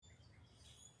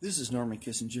This is Norman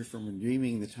Kissinger from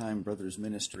Redeeming the Time Brothers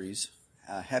Ministries.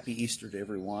 Happy Easter to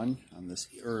everyone on this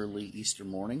early Easter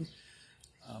morning.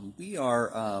 We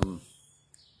are going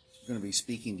to be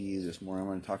speaking to you this morning. I'm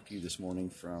going to talk to you this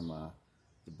morning from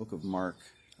the book of Mark,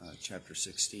 chapter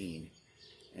 16.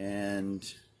 And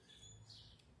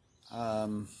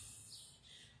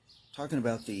talking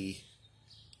about the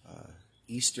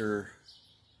Easter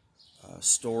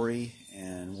story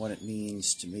and what it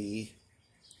means to me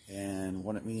and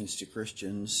what it means to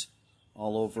Christians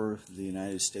all over the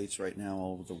United States right now,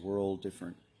 all over the world,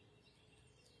 different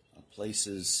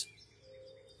places.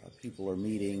 People are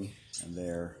meeting and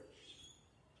they're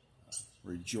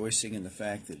rejoicing in the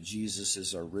fact that Jesus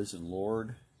is our risen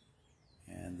Lord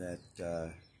and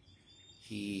that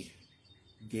He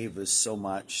gave us so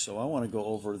much. So I want to go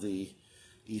over the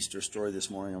Easter story this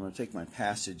morning. I'm going to take my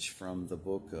passage from the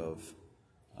book of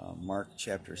Mark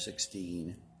chapter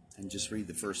 16 and just read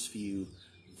the first few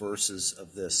verses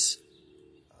of this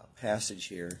passage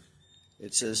here.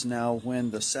 It says, "Now when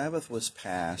the Sabbath was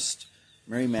past,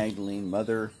 Mary Magdalene,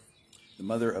 the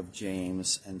mother of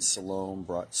James, and Salome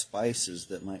brought spices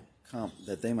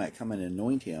that they might come and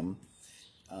anoint him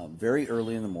very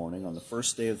early in the morning on the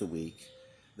first day of the week.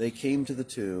 They came to the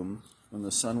tomb when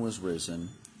the sun was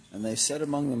risen, and they said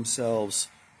among themselves,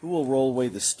 'Who will roll away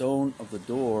the stone of the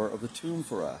door of the tomb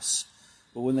for us?'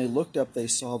 But when they looked up, they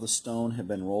saw the stone had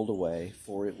been rolled away,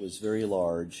 for it was very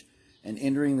large. And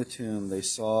entering the tomb, they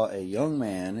saw a young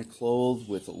man clothed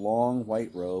with a long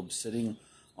white robe sitting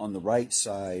on the right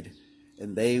side,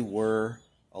 and they were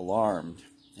alarmed.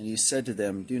 And he said to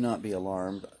them, 'Do not be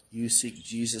alarmed. You seek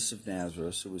Jesus of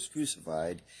Nazareth, who was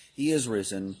crucified. He is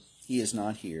risen. He is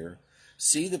not here.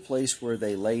 See the place where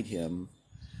they laid him.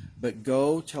 But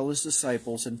go tell his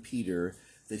disciples and Peter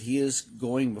that he is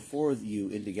going before you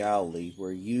into Galilee,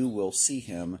 where you will see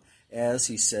him, as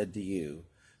he said to you.'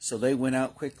 So they went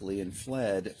out quickly and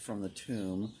fled from the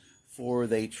tomb, for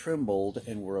they trembled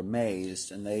and were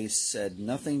amazed, and they said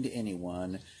nothing to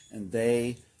anyone, and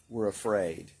they were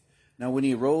afraid. Now when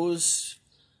he rose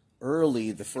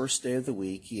early the first day of the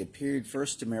week, he appeared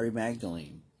first to Mary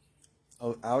Magdalene,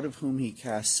 out of whom he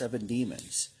cast 7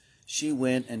 demons. She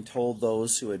went and told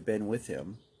those who had been with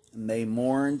him, and they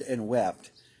mourned and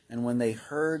wept. And when they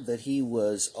heard that he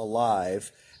was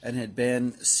alive and had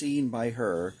been seen by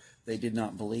her, they did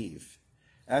not believe.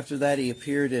 After that he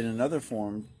appeared in another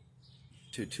form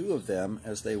to 2 of them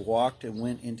as they walked and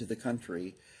went into the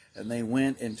country, and they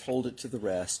went and told it to the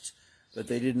rest, but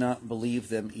they did not believe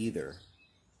them either.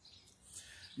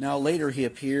 Now later he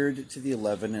appeared to the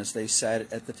 11 as they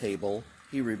sat at the table.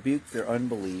 He rebuked their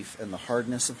unbelief and the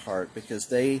hardness of heart, because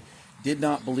they did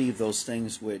not believe those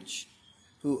things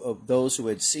those who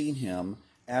had seen him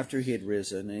after he had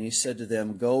risen. And he said to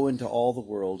them, 'Go into all the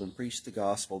world and preach the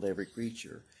gospel to every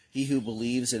creature. He who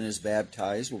believes and is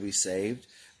baptized will be saved,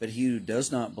 but he who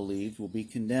does not believe will be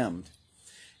condemned.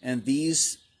 And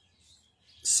these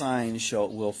signs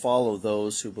will follow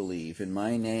those who believe. In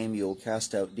my name you will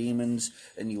cast out demons,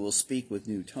 and you will speak with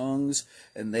new tongues,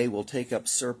 and they will take up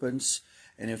serpents.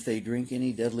 And if they drink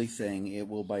any deadly thing, it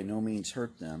will by no means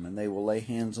hurt them. And they will lay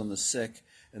hands on the sick,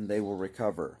 and they will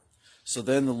recover.' So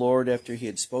then the Lord, after he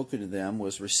had spoken to them,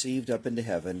 was received up into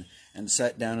heaven and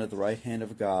sat down at the right hand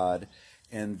of God.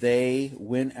 And they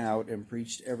went out and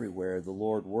preached everywhere, the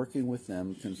Lord working with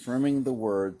them, confirming the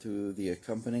word through the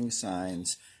accompanying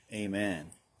signs. Amen."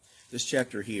 This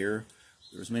chapter here,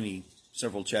 there's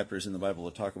several chapters in the Bible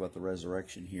that talk about the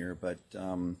resurrection here, but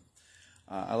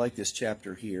I like this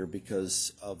chapter here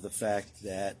because of the fact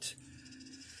that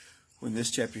when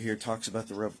this chapter here talks about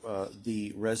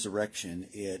the resurrection,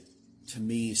 it to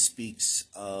me speaks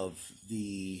of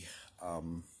the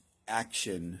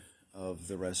action of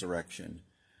the resurrection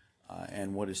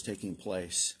and what is taking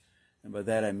place. And by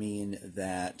that I mean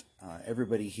that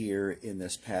everybody here in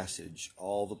this passage,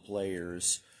 all the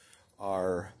players,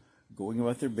 are going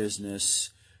about their business,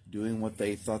 doing what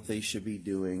they thought they should be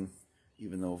doing,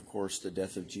 even though, of course, the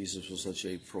death of Jesus was such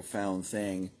a profound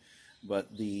thing.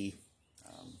 But the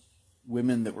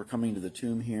women that were coming to the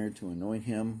tomb here to anoint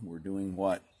him were doing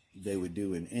what they would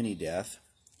do in any death,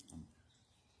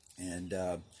 and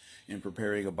in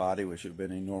preparing a body, which would have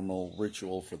been a normal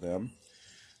ritual for them.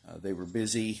 They were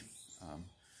busy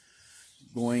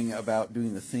going about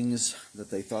doing the things that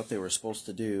they thought they were supposed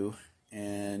to do,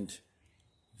 and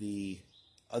the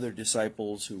other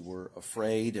disciples who were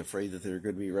afraid that they were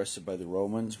going to be arrested by the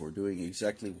Romans, were doing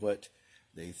exactly what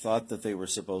they thought that they were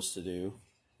supposed to do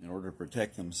in order to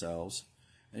protect themselves.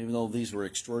 And even though these were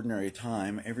extraordinary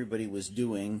time, everybody was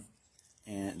doing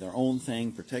their own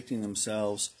thing, protecting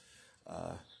themselves,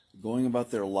 going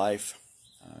about their life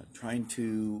trying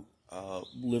to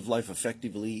live life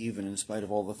effectively, even in spite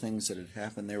of all the things that had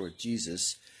happened there with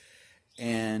Jesus.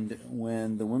 And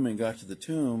when the women got to the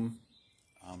tomb,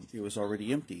 it was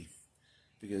already empty,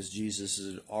 because Jesus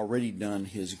had already done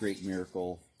his great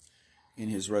miracle in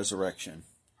his resurrection.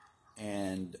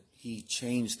 And he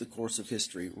changed the course of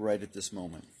history right at this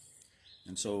moment.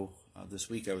 And so this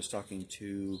week I was talking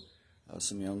to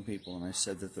some young people, and I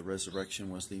said that the resurrection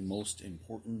was the most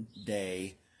important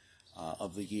day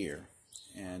of the year.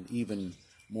 And even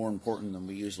more important than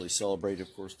we usually celebrate,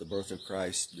 of course, the birth of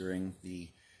Christ during the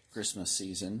Christmas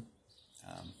season.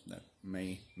 That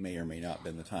may or may not have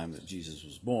been the time that Jesus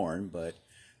was born, but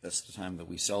that's the time that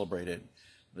we celebrate it.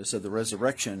 But I said the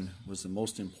resurrection was the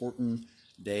most important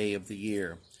day of the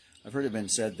year. I've heard it been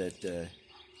said that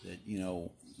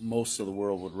most of the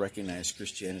world would recognize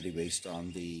Christianity based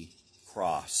on the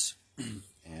cross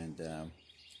and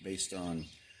based on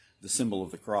the symbol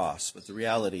of the cross. But the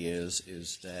reality is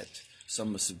that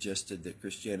some have suggested that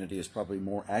Christianity is probably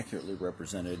more accurately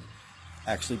represented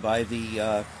actually by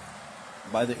the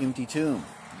empty tomb.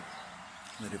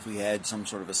 That if we had some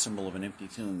sort of a symbol of an empty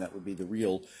tomb, that would be the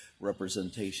real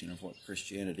representation of what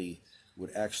Christianity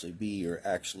would actually be or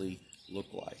actually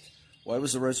look like. Why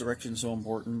was the resurrection so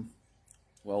important?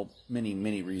 Well,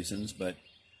 many reasons, but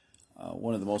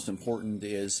one of the most important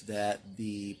is that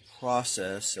the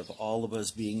process of all of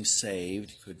us being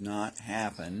saved could not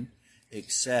happen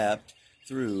except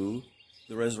through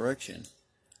the resurrection.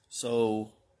 So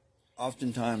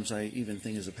oftentimes I even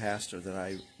think as a pastor that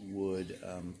I would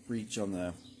preach on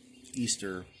the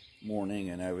Easter morning,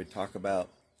 and I would talk about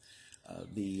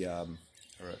the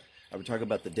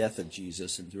death of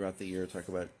Jesus, and throughout the year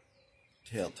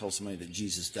tell somebody that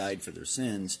Jesus died for their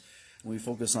sins. And we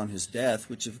focus on his death,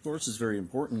 which of course is very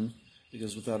important,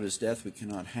 because without his death we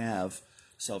cannot have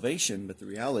salvation. But the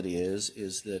reality is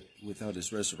that without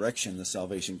his resurrection, the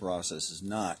salvation process is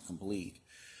not complete.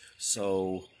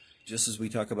 So just as we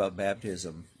talk about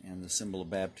baptism and the symbol of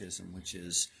baptism, which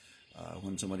is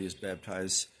when somebody is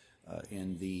baptized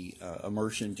in the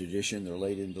immersion tradition, they're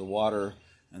laid into the water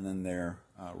and then they're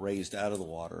raised out of the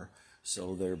water.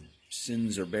 So their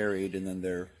sins are buried and then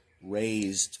they're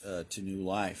raised to new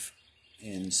life.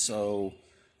 And so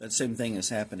that same thing is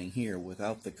happening here.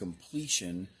 Without the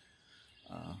completion,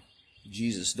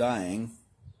 Jesus dying,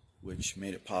 which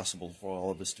made it possible for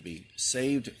all of us to be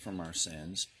saved from our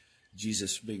sins,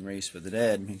 Jesus being raised from the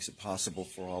dead makes it possible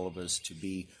for all of us to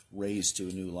be raised to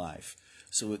a new life.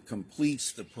 So it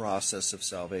completes the process of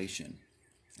salvation.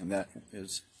 And that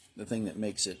is the thing that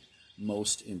makes it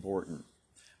most important.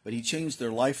 But he changed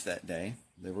their life that day.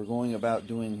 They were going about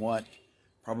doing what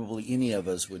probably any of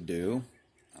us would do.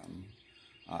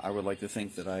 I would like to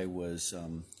think that I was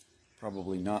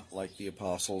probably not like the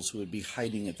apostles who would be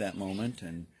hiding at that moment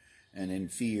and in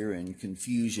fear and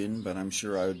confusion, but I'm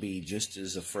sure I would be just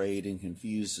as afraid and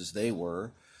confused as they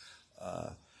were.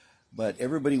 But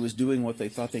everybody was doing what they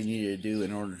thought they needed to do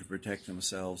in order to protect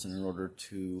themselves and in order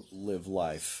to live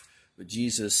life. But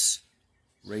Jesus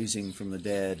raising from the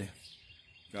dead,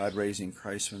 God raising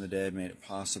Christ from the dead, made it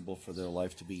possible for their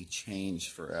life to be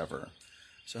changed forever.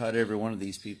 So how did every one of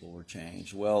these people were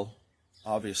changed? Well,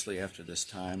 obviously after this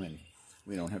time, and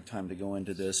we don't have time to go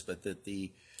into this, but that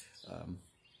the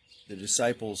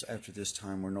disciples after this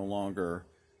time were no longer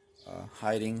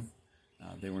hiding.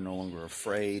 They were no longer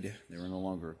afraid. They were no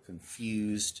longer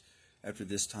confused. After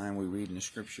this time, we read in the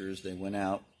scriptures, they went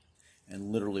out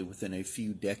and literally within a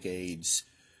few decades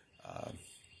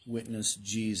witnessed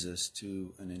Jesus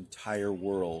to an entire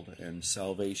world and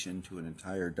salvation to an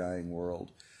entire dying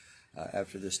world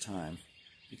after this time,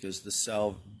 because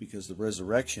the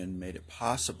resurrection made it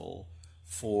possible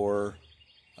for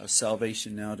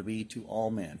salvation now to be to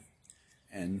all men.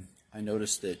 And I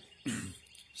noticed that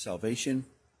salvation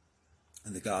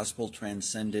and the gospel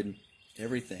transcended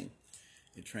everything.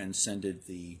 It transcended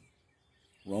the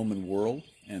Roman world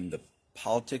and the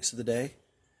politics of the day.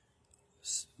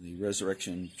 The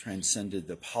resurrection transcended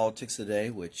the politics of the day,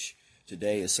 which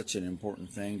today is such an important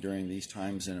thing during these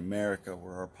times in America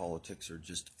where our politics are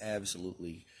just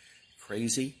absolutely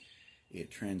crazy.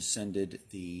 It transcended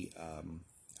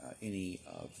any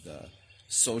of the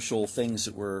social things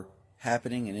that were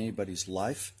happening in anybody's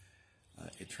life.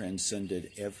 It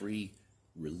transcended every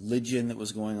religion that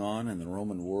was going on in the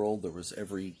Roman world. There was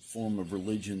every form of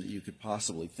religion that you could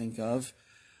possibly think of,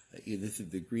 either through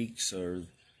the Greeks or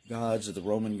gods or the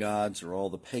Roman gods or all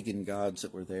the pagan gods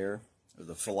that were there, or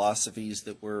the philosophies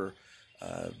that were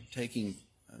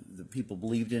the people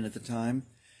believed in at the time.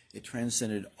 It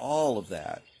transcended all of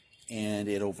that, and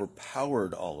it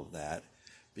overpowered all of that,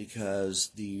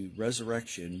 because the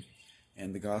resurrection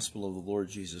And the gospel of the Lord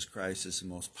Jesus Christ is the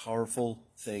most powerful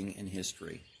thing in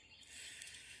history.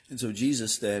 And so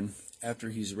Jesus then, after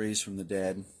he's raised from the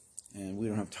dead, and we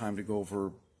don't have time to go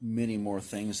over many more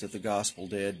things that the gospel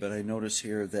did, but I notice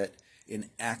here that in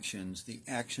actions, the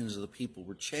actions of the people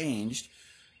were changed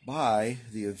by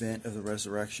the event of the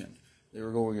resurrection. They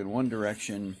were going in one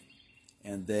direction,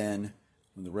 and then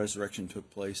when the resurrection took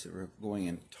place, they were going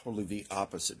in totally the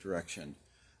opposite direction.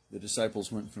 The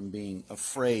disciples went from being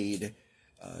afraid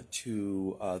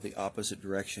to the opposite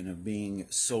direction of being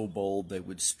so bold they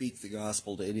would speak the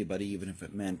gospel to anybody, even if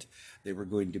it meant they were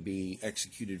going to be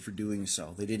executed for doing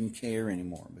so. They didn't care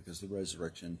anymore because the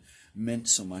resurrection meant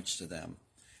so much to them,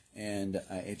 and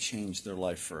it changed their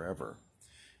life forever.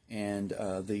 And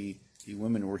the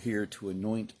women were here to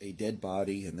anoint a dead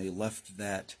body, and they left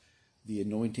the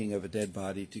anointing of a dead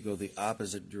body to go the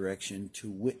opposite direction to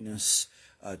witness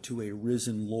to a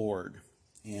risen Lord,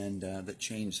 and that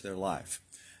changed their life.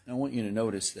 And I want you to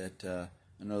notice that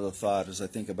another thought as I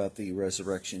think about the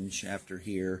resurrection chapter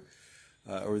here,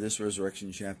 or this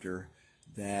resurrection chapter,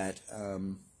 that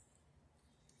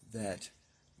that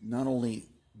not only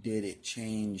did it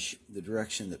change the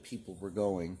direction that people were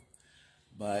going,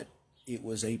 but it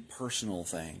was a personal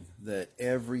thing, that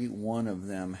every one of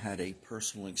them had a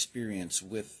personal experience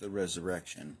with the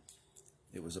resurrection.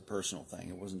 It was a personal thing.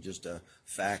 It wasn't just a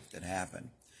fact that happened.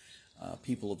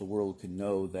 People of the world can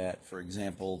know that, for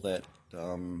example, that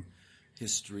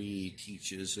history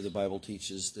teaches, or the Bible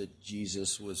teaches, that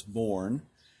Jesus was born,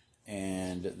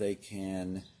 and they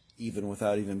can, even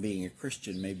without even being a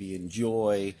Christian, maybe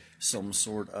enjoy some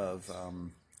sort of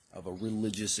a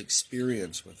religious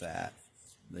experience with that.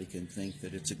 They can think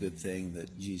that it's a good thing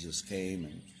that Jesus came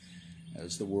and,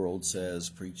 as the world says,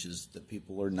 preaches that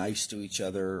people are nice to each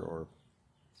other or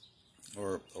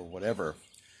whatever.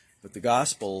 But the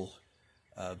gospel,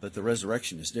 but the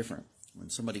resurrection is different. When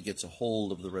somebody gets a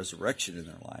hold of the resurrection in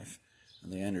their life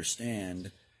and they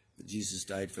understand that Jesus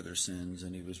died for their sins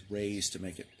and he was raised to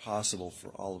make it possible for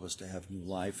all of us to have new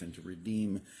life and to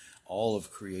redeem all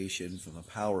of creation from the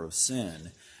power of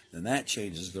sin, then that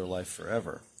changes their life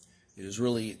forever. It is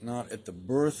really not at the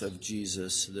birth of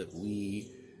Jesus that we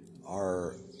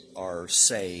are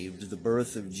saved. The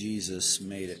birth of Jesus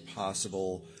made it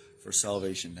possible for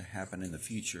salvation to happen in the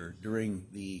future. During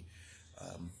the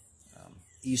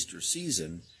Easter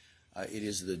season, it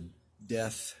is the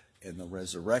death and the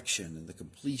resurrection and the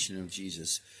completion of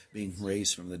Jesus being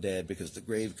raised from the dead, because the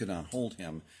grave could not hold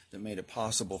him, that made it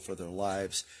possible for their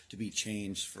lives to be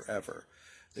changed forever.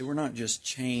 They were not just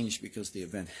changed because the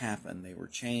event happened. They were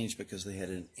changed because they had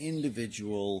an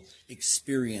individual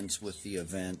experience with the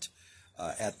event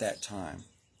at that time.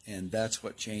 And that's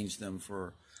what changed them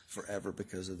forever,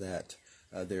 because of that,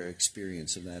 their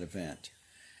experience of that event.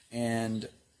 And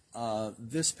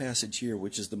this passage here,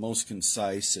 which is the most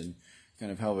concise and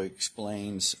kind of how it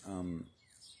explains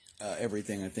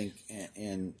everything, I think,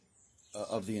 and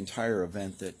of the entire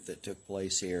event that took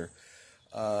place here,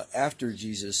 after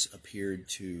Jesus appeared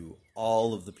to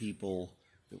all of the people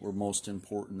that were most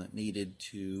important, that needed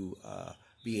to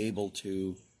be able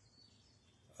to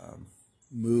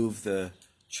move the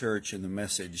church and the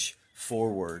message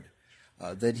forward,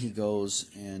 then he goes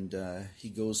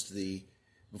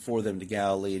before them to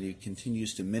Galilee, and he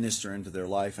continues to minister into their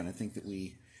life. And I think that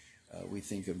we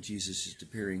think of Jesus as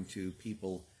appearing to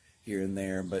people here and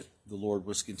there, but the Lord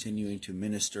was continuing to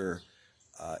minister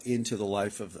into the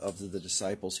life of the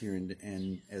disciples here,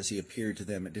 and as he appeared to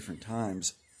them at different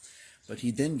times. But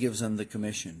he then gives them the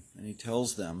commission, and he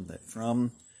tells them that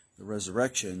from the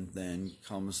resurrection then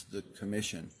comes the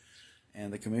commission.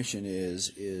 And the commission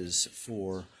is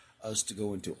for us to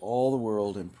go into all the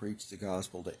world and preach the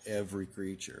gospel to every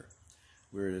creature.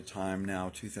 We're at a time now,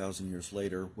 2,000 years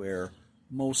later, where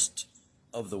most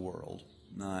of the world,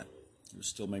 there's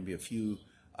still maybe a few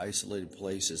isolated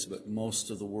places, but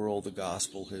most of the world, the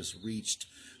gospel has reached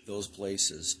those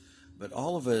places. But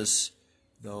all of us,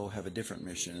 though, have a different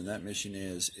mission, and that mission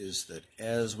is that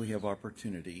as we have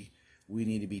opportunity, we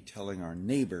need to be telling our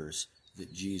neighbors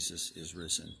that Jesus is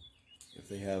risen. If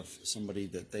they have somebody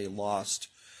that they lost,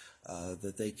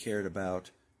 that they cared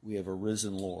about, we have a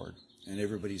risen Lord, and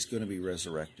everybody's going to be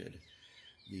resurrected.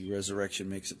 The resurrection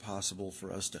makes it possible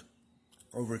for us to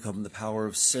overcome the power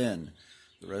of sin.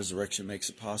 The resurrection makes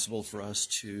it possible for us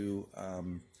to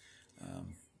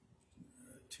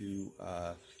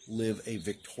live a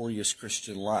victorious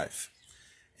Christian life.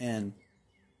 And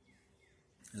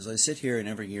as I sit here, and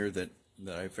every year that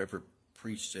I've ever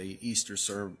preached a Easter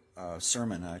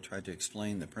sermon, I tried to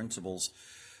explain the principles.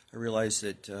 I realize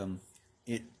that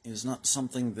it is not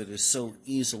something that is so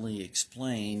easily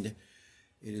explained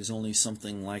It is only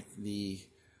something like the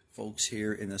folks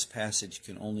here in this passage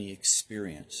can only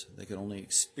experience. They can only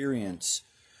experience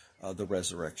the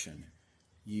resurrection.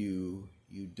 You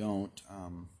don't.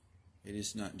 It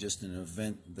is not just an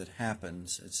event that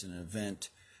happens. It's an event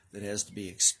that has to be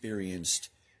experienced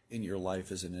in your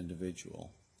life as an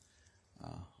individual.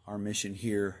 Our mission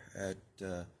here at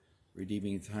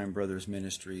Redeeming Time Brothers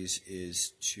Ministries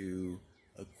is to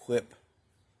equip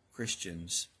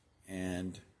Christians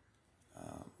and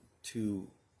to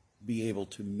be able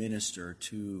to minister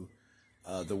to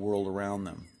the world around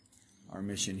them. Our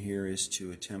mission here is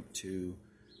to attempt to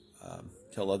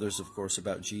tell others, of course,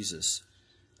 about Jesus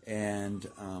and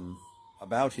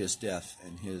about his death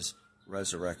and his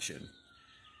resurrection.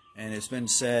 And it's been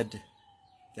said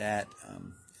that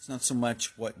it's not so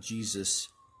much what Jesus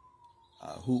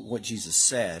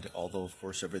said, although of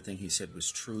course everything he said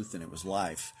was truth and it was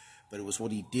life, but it was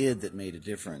what he did that made a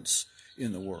difference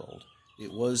in the world.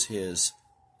 It was his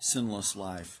sinless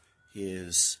life,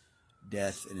 his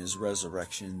death and his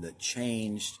resurrection that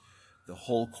changed the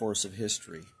whole course of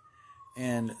history.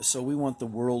 And so we want the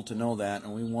world to know that,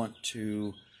 and we want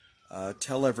to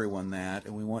tell everyone that,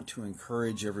 and we want to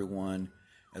encourage everyone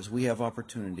as we have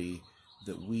opportunity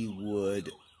that we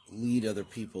would lead other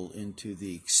people into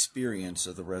the experience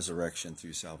of the resurrection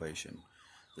through salvation.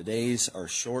 The days are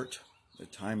short. The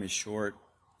time is short.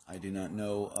 I do not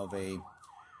know of any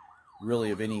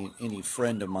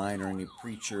friend of mine or any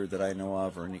preacher that I know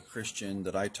of or any Christian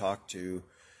that I talk to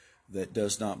that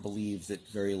does not believe that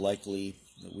very likely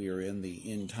that we are in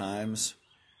the end times.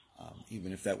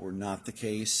 Even if that were not the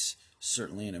case,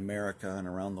 certainly in America and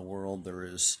around the world there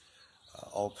is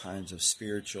all kinds of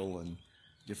spiritual and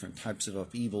different types of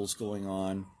upheavals going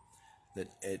on that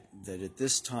at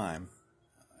this time,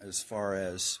 as far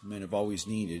as men have always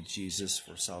needed Jesus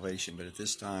for salvation, but at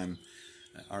this time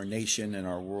our nation and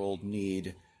our world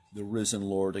need the risen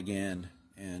Lord again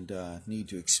and need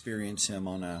to experience him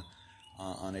on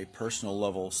a personal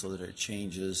level so that it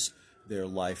changes their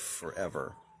life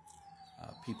forever.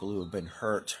 People who have been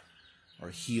hurt are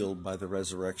healed by the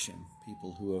resurrection.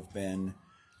 People who have been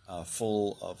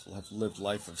have lived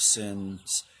life of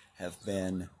sins have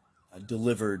been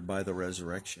delivered by the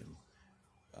resurrection.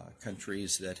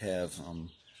 Countries that have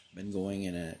been going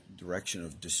in a direction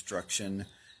of destruction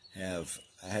have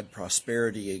had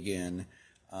prosperity again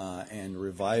and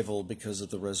revival because of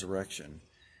the resurrection.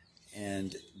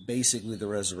 And basically the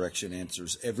resurrection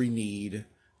answers every need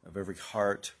of every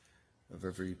heart, of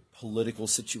every political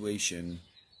situation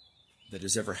that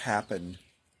has ever happened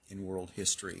in world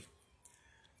history.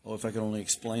 Oh, if I could only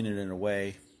explain it in a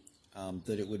way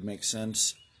that it would make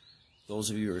sense. Those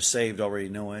of you who are saved already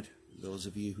know it. Those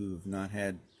of you who have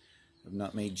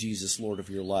not made Jesus Lord of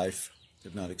your life,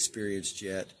 have not experienced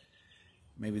yet,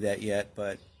 maybe that yet,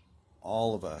 but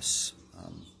all of us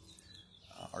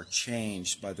are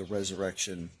changed by the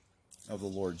resurrection of the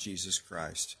Lord Jesus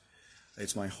Christ.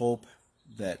 It's my hope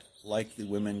that, like the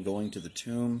women going to the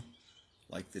tomb,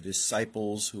 like the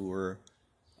disciples who were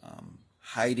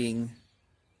hiding,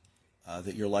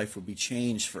 that your life would be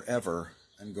changed forever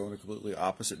and go in a completely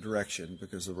opposite direction,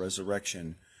 because the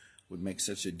resurrection would make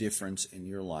such a difference in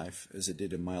your life as it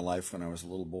did in my life when I was a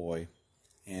little boy.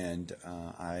 And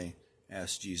I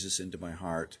asked Jesus into my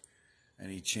heart,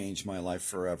 and he changed my life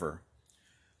forever.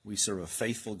 We serve a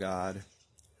faithful God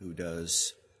who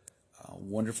does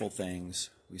wonderful things.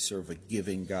 We serve a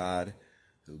giving God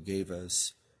who gave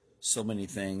us so many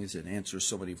things and answers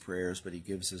so many prayers, but he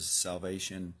gives us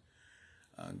salvation.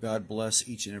 God bless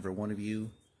each and every one of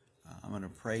you. I'm going to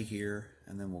pray here,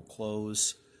 and then we'll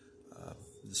close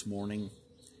this morning.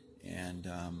 And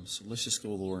so let's just go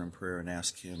to the Lord in prayer and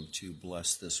ask him to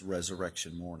bless this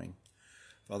resurrection morning.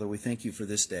 Father, we thank you for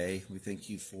this day. We thank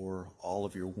you for all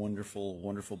of your wonderful,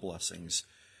 wonderful blessings.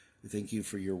 We thank you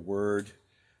for your word.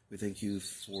 We thank you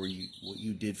for what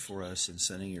you did for us in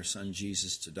sending your son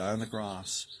Jesus to die on the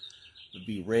cross, to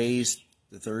be raised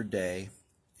the third day,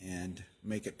 and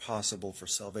make it possible for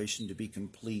salvation to be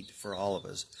complete for all of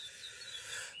us.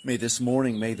 May this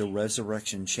morning, may the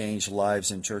resurrection change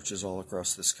lives in churches all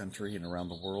across this country and around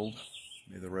the world.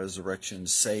 May the resurrection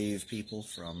save people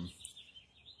from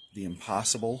the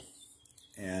impossible.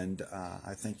 And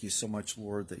I thank you so much,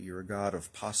 Lord, that you're a God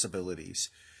of possibilities.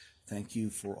 Thank you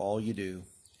for all you do,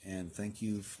 and thank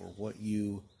you for what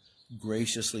you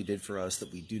graciously did for us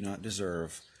that we do not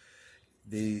deserve.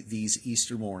 These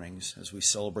Easter mornings, as we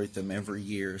celebrate them every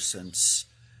year since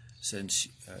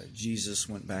Jesus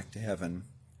went back to heaven,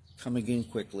 come again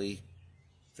quickly.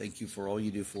 Thank you for all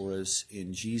you do for us.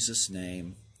 In Jesus'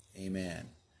 name, amen.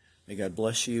 May God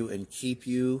bless you and keep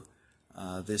you.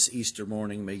 this Easter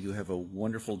morning. May you have a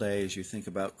wonderful day as you think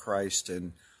about Christ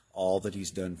and all that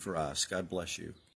he's done for us. God bless you.